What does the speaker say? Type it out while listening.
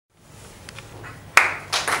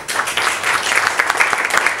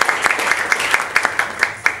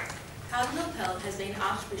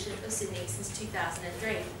Archbishop of Sydney since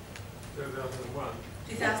 2003. 2001.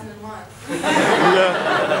 2001.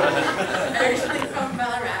 Originally from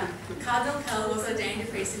Ballarat, Cardinal Pell was ordained a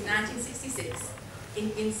priest in 1966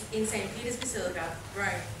 in St. Peter's Basilica,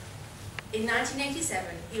 Rome. In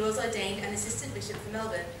 1987, he was ordained an assistant bishop for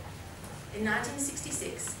Melbourne. In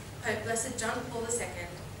 1966, Pope Blessed John Paul II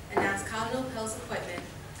announced Cardinal Pell's appointment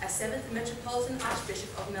as 7th Metropolitan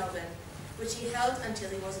Archbishop of Melbourne, which he held until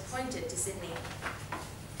he was appointed to Sydney.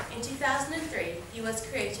 In 2003, he was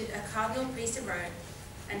created a Cardinal Priest of Rome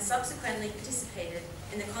and subsequently participated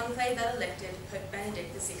in the conclave that elected Pope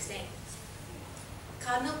Benedict XVI.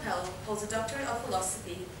 Cardinal Pell holds a Doctorate of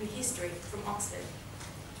Philosophy and History from Oxford.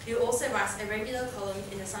 He also writes a regular column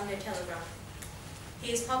in the Sunday Telegraph. He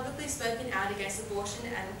has publicly spoken out against abortion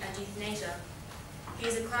and euthanasia. He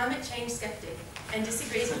is a climate change skeptic and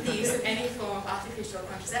disagrees with the use of any form of artificial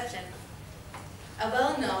contraception. A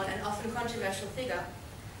well-known and often controversial figure,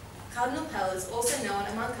 Cardinal Pell is also known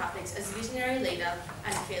among Catholics as a visionary leader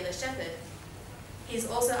and a fearless shepherd. He is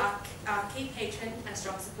also our key patron and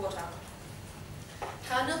strong supporter.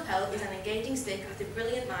 Cardinal Pell is an engaging speaker with a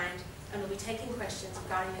brilliant mind and will be taking questions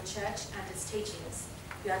regarding the Church and its teachings.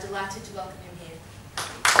 We are delighted to welcome him here.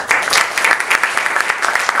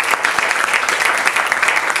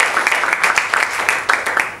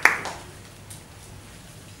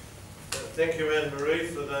 Thank you, Anne-Marie,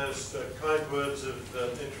 for those kind words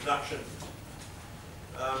of introduction.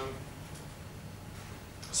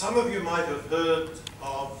 Some of you might have heard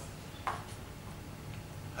of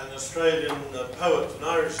an Australian poet, an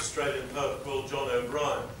Irish Australian poet called John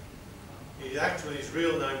O'Brien. His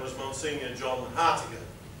real name was Monsignor John Hartigan.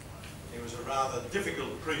 He was a rather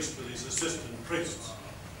difficult priest with his assistant priests.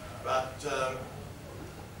 But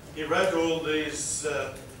he wrote all these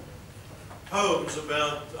poems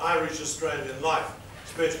about Irish Australian life,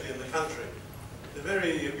 especially in the country. They're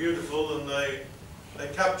very beautiful, and they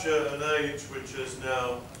capture an age which is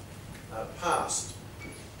now past.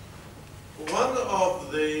 One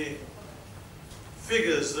of the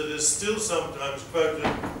figures that is still sometimes quoted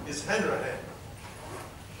is Hanrahan.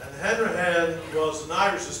 And Hanrahan was an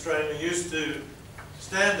Irish Australian who used to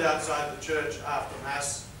stand outside the church after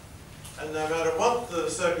Mass, and no matter what the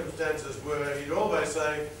circumstances were, he'd always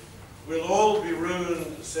say, "We'll all be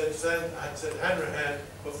ruined," said Hanrahan,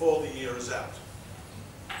 "before the year is out."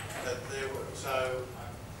 So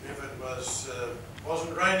if it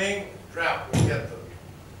wasn't raining, drought would get them.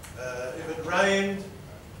 If it rained,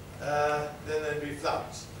 then there'd be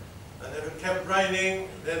floods. And if it kept raining,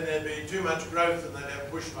 then there'd be too much growth and they'd have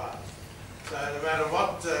bushfires. So no matter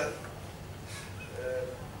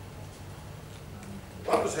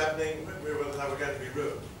what was happening, they were going to be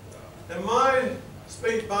ruined. And my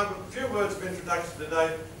few words of introduction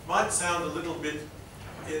today might sound a little bit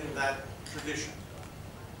in that tradition.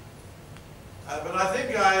 But I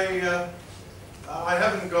think I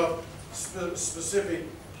haven't got specific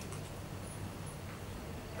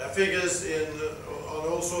figures on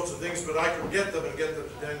all sorts of things, but I could get them and get them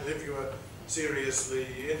to Daniel if you were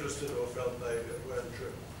seriously interested or felt they weren't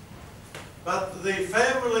true. But the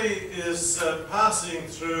family is passing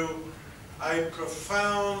through a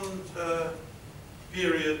profound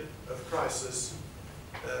period of crisis,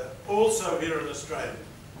 also here in Australia,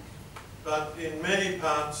 but in many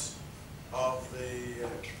parts of the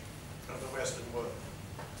Western world.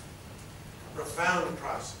 Profound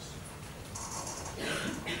crisis.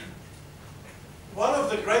 One of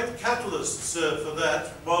the great catalysts for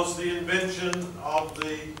that was the invention of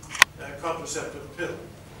the contraceptive pill,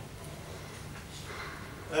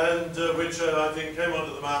 and which I think came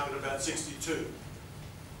onto the market about '62.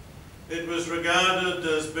 It was regarded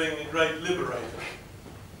as being a great liberator.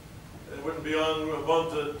 It wouldn't be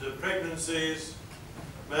unwanted pregnancies,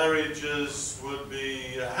 marriages would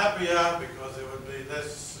be happier because there would be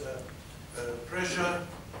less pressure.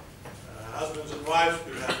 Husbands and wives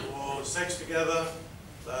could have more sex together,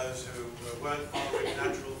 those who weren't following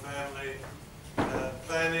natural family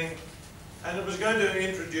planning, and it was going to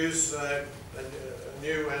introduce a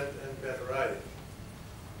new and better age.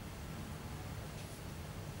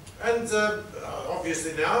 And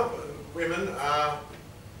obviously now women are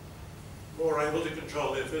more able to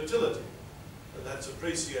control their fertility, and that's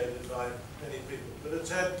appreciated by many people. But it's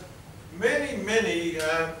had many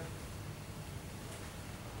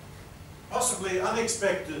possibly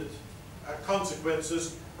unexpected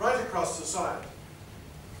consequences right across society.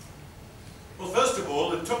 Well, first of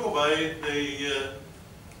all, it took away the,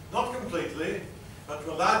 not completely, but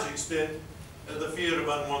to a large extent, the fear of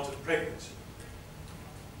unwanted pregnancy.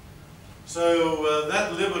 So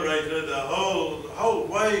that liberated a whole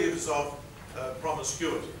waves of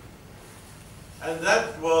promiscuity. And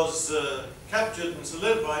that was captured and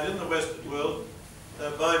solidified in the Western world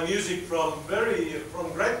by music from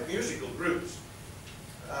great musical groups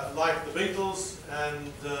like the Beatles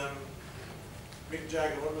and Mick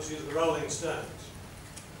Jagger, what was he, the Rolling Stones.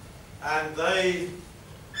 And they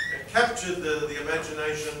captured the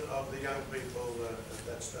imagination of the young people at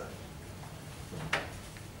that stage.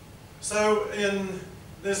 So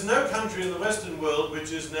there's no country in the Western world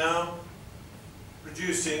which is now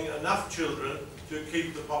producing enough children to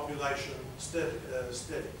keep the population steady.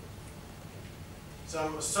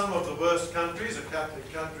 Some of the worst countries are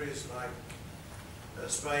Catholic countries like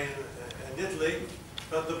Spain and Italy,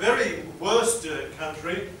 but the very worst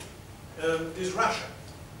country is Russia,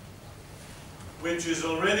 which is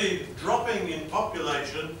already dropping in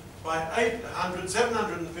population by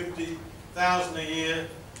 750,000 a year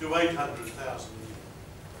to 800,000 a year.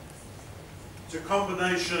 It's a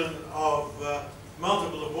combination of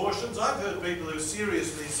multiple abortions. I've heard people who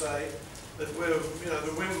seriously say that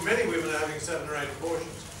many women are having 7 or 8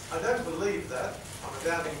 abortions. I don't believe that. I'm a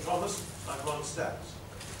doubting Thomas. I'm on stats.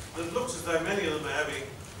 But it looks as though many of them are having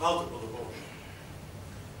multiple abortions.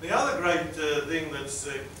 The other great thing that's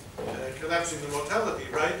collapsing the mortality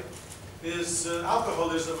rate is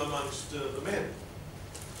alcoholism amongst the men.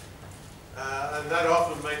 And that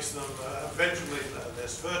often makes them eventually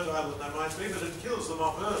less fertile than they might be, but it kills them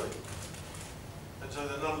off early. And so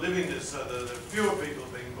they're not living this, so there are fewer people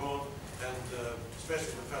being born, and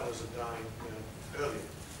especially the fellows are dying earlier.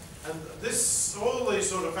 And all these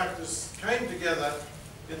sort of factors came together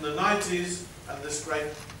in the 90s, and this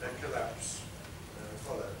great collapse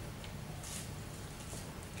followed.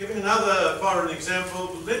 Giving another foreign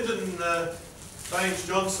example, Lyndon Baines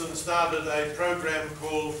Johnson started a program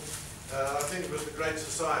called, I think it was the Great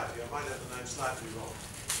Society. I might have the name slightly wrong.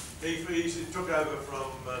 He took over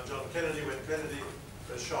from John Kennedy when Kennedy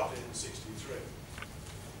was shot in '63.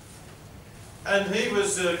 And it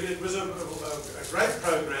was a great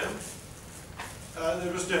program.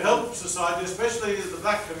 It was to help society, especially the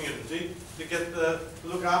black community, to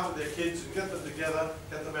look after their kids and get them together,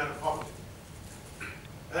 get them out of poverty.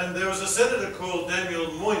 And there was a senator called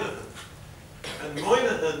Daniel Moynihan, and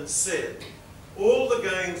Moynihan said, all the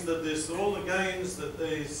gains that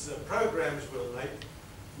these programs will make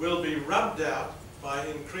will be rubbed out by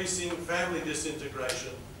increasing family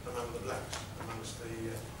disintegration among the blacks, amongst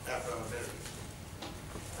the Afro-Americans.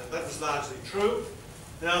 And that was largely true.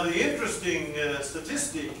 Now the interesting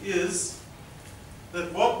statistic is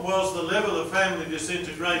that what was the level of family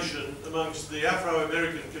disintegration amongst the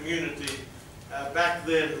Afro-American community back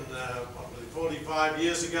then, 45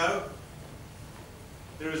 years ago,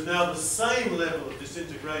 there is now the same level of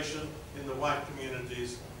disintegration in the white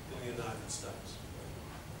communities in the United States.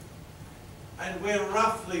 And we're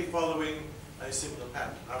roughly following a similar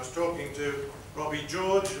pattern. I was talking to Robbie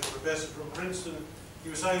George, a professor from Princeton.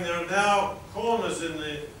 He was saying there are now corners in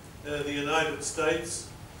the United States,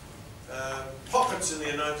 pockets in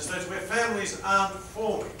the United States where families aren't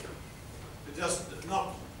forming. They're just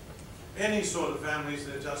not any sort of families,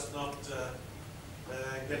 they're just not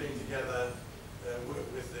getting together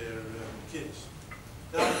with their kids.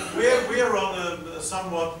 Now, we're on a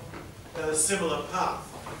somewhat similar path.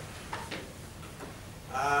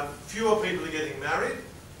 Fewer people are getting married.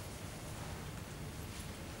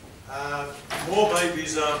 More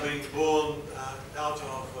babies are being born out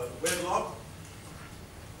of wedlock.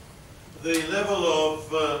 The level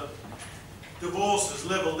of divorce is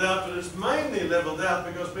leveled out, but it's mainly leveled out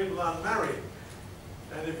because people aren't married.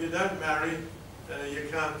 And if you don't marry, you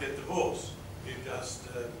can't get divorced. You just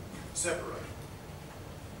separate.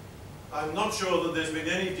 I'm not sure that there's been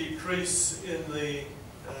any decrease in the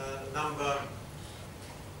number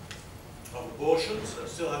of abortions.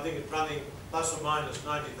 Still, I think it's running plus or minus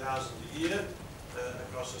 90,000 a year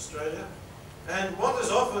across Australia. And what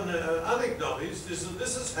is often unacknowledged is that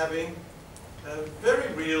this is having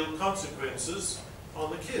very real consequences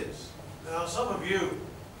on the kids. Now, some of you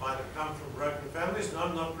might have come from broken families, and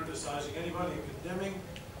I'm not criticising anybody and condemning.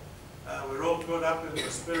 We're all caught up in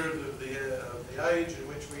the spirit of the age in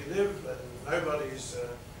which we live, and nobody's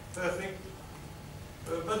perfect.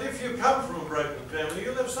 But if you come from a broken family,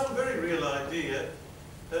 you'll have some very real idea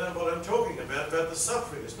what I'm talking about the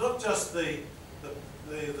suffering. It's not just the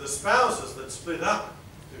spouses that split up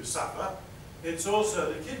who suffer, it's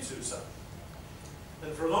also the kids who suffer.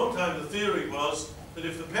 And for a long time the theory was that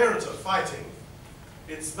if the parents are fighting,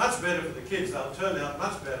 it's much better for the kids, they'll turn out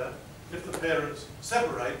much better if the parents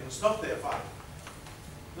separate and stop their fighting.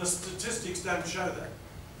 The statistics don't show that.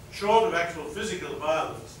 Short of actual physical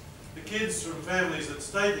violence, the kids from families that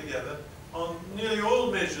stay together on nearly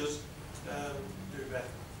all measures do better.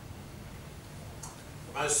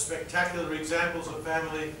 The most spectacular examples of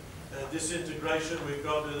family disintegration we've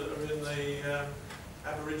got are in the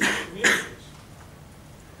Aboriginal communities.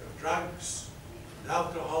 Drugs, and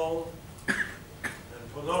alcohol,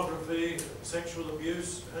 and pornography, and sexual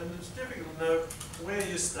abuse, and it's difficult to know where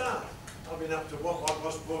you start. I've been up to what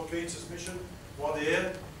was Port Keats's mission,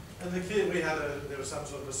 Wadier, and the kid, there was some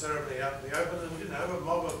sort of a ceremony out in the open, and you know, a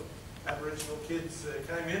mob of Aboriginal kids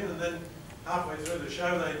came in, and then halfway through the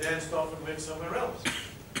show they danced off and went somewhere else.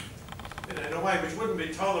 You know, in a way which wouldn't be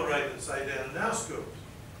tolerated, say, down in our schools.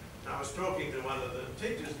 And I was talking to one of the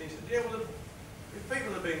teachers, and he said, yeah, well, if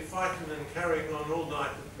people have been fighting and carrying on all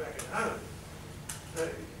night back at home,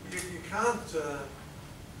 you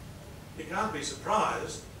can't be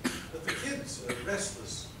surprised that the kids are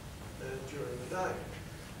restless during the day.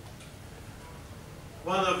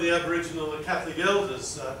 One of the Aboriginal and Catholic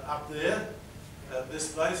elders up there at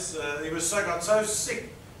this place, he got so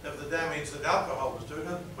sick of the damage that alcohol was doing,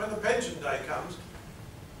 and when the pension day comes,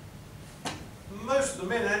 most of the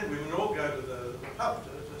men and women all go to the pub to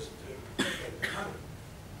get their money.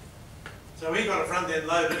 So he got a front end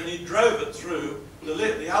loader and he drove it through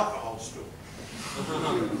the alcohol store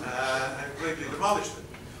and completely demolished it.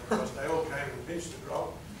 Of course, they all came and pinched the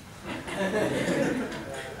grog. And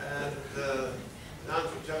the nuns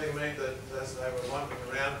were telling me that as they were wandering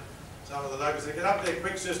around, some of the locals said, "Get up there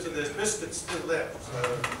quick, sister, there's biscuits still left."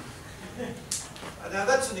 So, now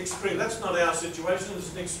that's an extreme, that's not our situation,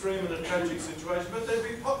 it's an extreme and a tragic situation, but there'd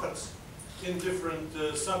be pockets in different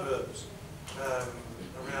suburbs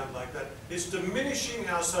around like that. It's diminishing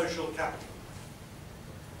our social capital.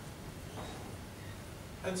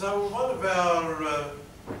 And so one of our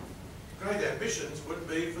great ambitions would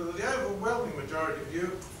be for the overwhelming majority of you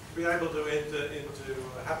to be able to enter into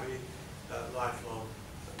a happy lifelong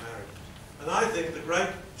marriage. And I think the great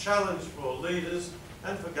challenge for leaders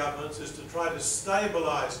and for governments is to try to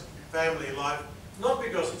stabilise family life, not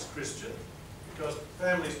because it's Christian, because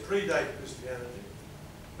families predate Christianity,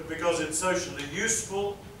 but because it's socially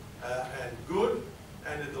useful and good,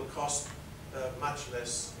 and it'll cost much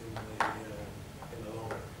less in the long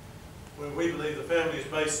run. Where we believe the family is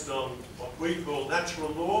based on what we call natural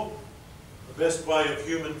law, the best way of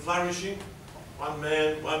human flourishing, one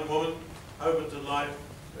man, one woman, open to life,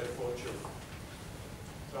 their 4 children.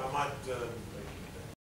 So I might